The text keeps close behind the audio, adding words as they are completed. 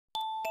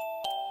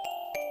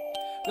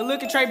Good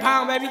looking Trey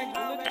Pound, baby.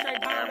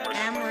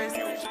 Amorous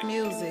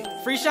music.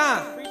 Free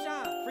Shine.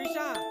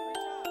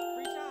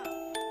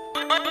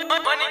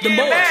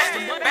 DemBoyz.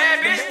 Bad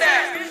bitch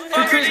that.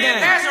 Fuck her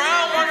then pass her. I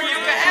don't want her, you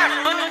can have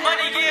her.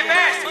 Money get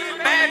fast.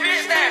 Bad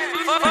bitch that.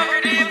 Fuck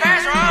her then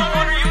pass her. I don't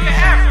want her, you can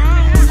have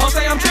her. Don't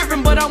say I'm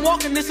tripping, but I'm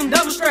walking in some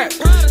double straps.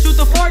 Shoot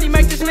the 40,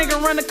 make this nigga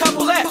run a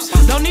couple laps.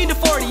 Don't need the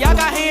 40, I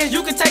got hands,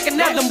 you can take a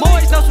nap. Them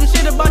boys know some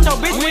shit about your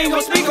bitch, we ain't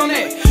gon' speak on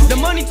that. The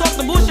money talk,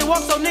 the bullshit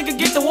walk, so nigga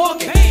get to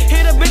walking.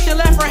 Hit a bitch and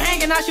left her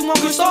hanging, now she won't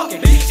get stalking.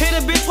 Hit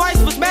a bitch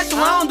twice for special,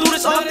 I don't do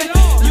this often.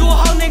 You a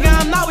hoe nigga,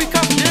 I'm not, we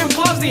come from different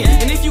clubs then.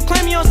 And if you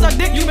claim you don't suck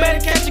dick, you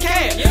better catch a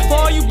cash.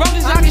 For all you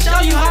brothers, I can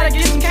show you how to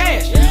get some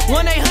cash.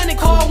 1-800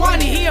 call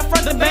Wani, he a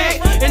front the bag.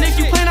 And if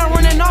you plan on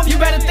running off, you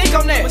better think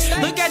on that.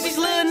 Look at these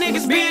little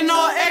niggas being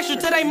all extra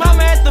to they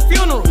mama at the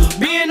funeral,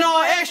 being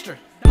all extra.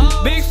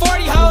 Big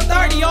 40, whole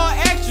 30, all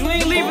extra.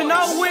 We ain't leaving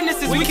no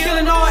witnesses, we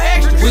killing all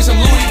extras. We some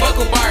Louis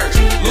buckle buyers,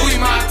 Louis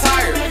my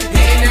attire.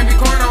 Hitting every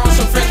corner on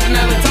some French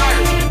vanilla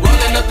tires.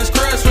 Rolling up this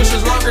crud,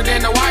 switches longer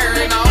than the wire.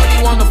 And I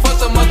only wanna fuck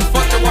some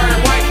motherfucker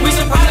wearing white. We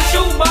some powder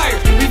shoe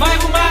buyers,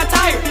 revival my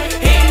attire.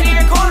 Hitting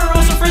every corner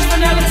on some French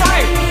vanilla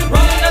tires.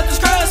 Rolling up this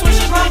crud,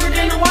 switches longer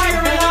than the wire.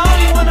 And I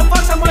only wanna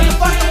fuck some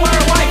motherfucker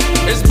wearing white.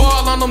 It's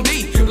ball on them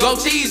D, low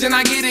cheese and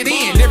I get it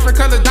in. Different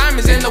colored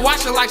diamonds in the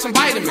washer like some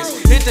vitamins.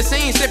 Hit the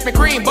scene, sipping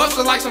cream,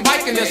 bustin' like some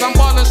Vikings. I'm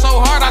ballin' so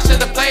hard, I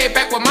should've played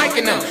back with Mike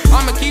and them.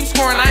 I'ma keep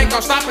scoring, I ain't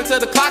gon' stop until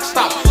the clock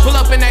stop. Pull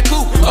up in that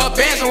coupe, up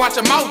bands and watch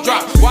a mouth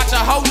drop. Watch a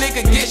whole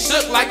nigga get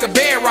shook like a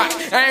bed rock.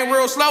 I ain't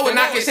real slow and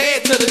knock his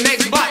head to the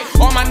next block.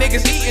 All my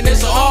niggas eatin',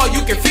 it's all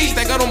you can feast.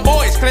 They go them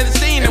boys, clear the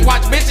scene and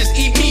watch bitches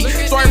eat me.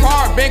 Swerve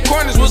hard, bend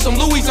corners with some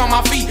Louis on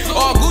my feet.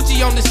 All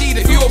Gucci on the seat,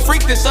 if you a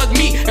freak then suck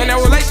me. And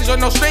no relations or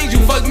no strings, you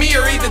fuck me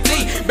or either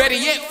T. Better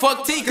yet,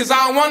 fuck T, cause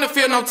I don't wanna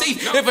feel no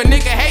teeth. If a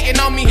nigga hating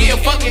on me, he a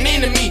fucking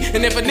enemy.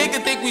 And if a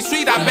nigga think we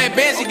sweet, I bet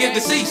bands he get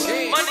deceased.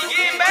 Money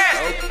getting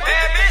fast.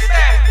 Bad bitch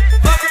that.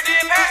 Fuck her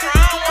then pass her.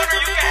 I don't want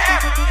her, you can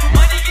have her.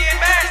 Money getting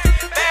fast.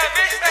 Bad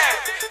bitch that.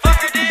 Fuck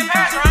her then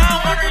pass her. I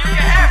don't want her, you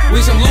can have her. We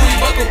some Louis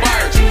buckle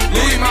buyers,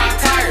 Louis my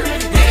attire.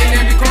 Hitting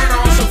every corner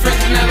on some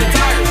French vanilla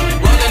tires.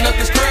 Rolling up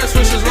this crud,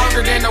 switches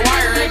longer than the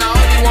wire. And I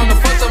only wanna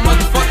fuck some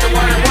motherfucker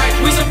wearing white.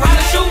 We some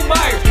powder shoe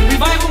buyers,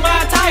 revival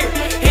my attire.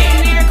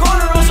 Hitting every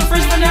corner on some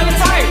French vanilla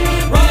tires.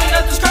 Rolling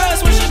up this crud,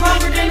 switches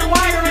longer than the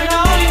wire. And I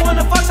only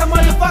wanna fuck some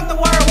motherfucker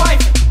wearing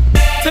white.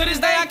 To this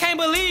day, I can't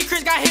believe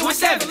Chris got hit with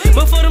 7.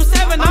 But for them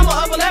 7, I'ma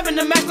up 11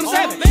 to match them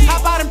 7.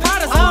 Hop out in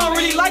products, I don't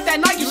really like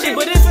that Nike shit.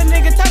 But if a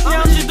nigga touch me,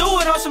 I'ma just do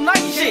it on some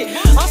Nike shit.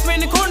 I'm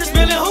spinning corners,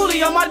 spilling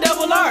Hooli on my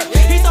double R.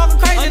 He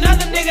talking crazy,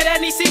 another nigga that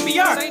needs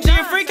CPR.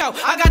 Jimmy Freako,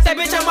 I got that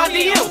bitch on my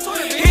DM.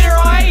 Hit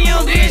her on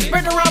AM, then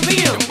sprint around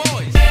BM.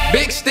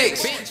 Big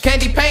sticks,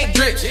 candy paint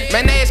drips,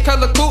 mayonnaise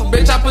color coupe,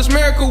 bitch, I push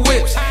miracle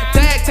whips.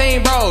 Tag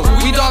team bros,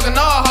 we dogging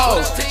all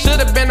hoes.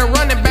 Should've been a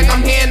running back, I'm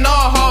hitting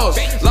all hoes.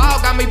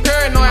 Law got me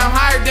paranoid, I'm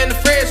higher than the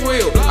Ferris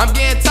wheel. I'm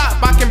getting top,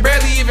 I can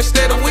barely even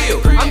steer the wheel.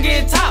 I'm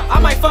getting top, I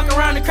might fuck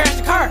around and crash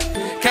the car.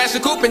 Cash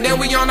the coupe and then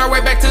we on our way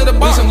back to the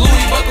bar. We some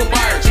Louis buckle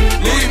buyers,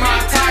 Louis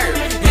my attire.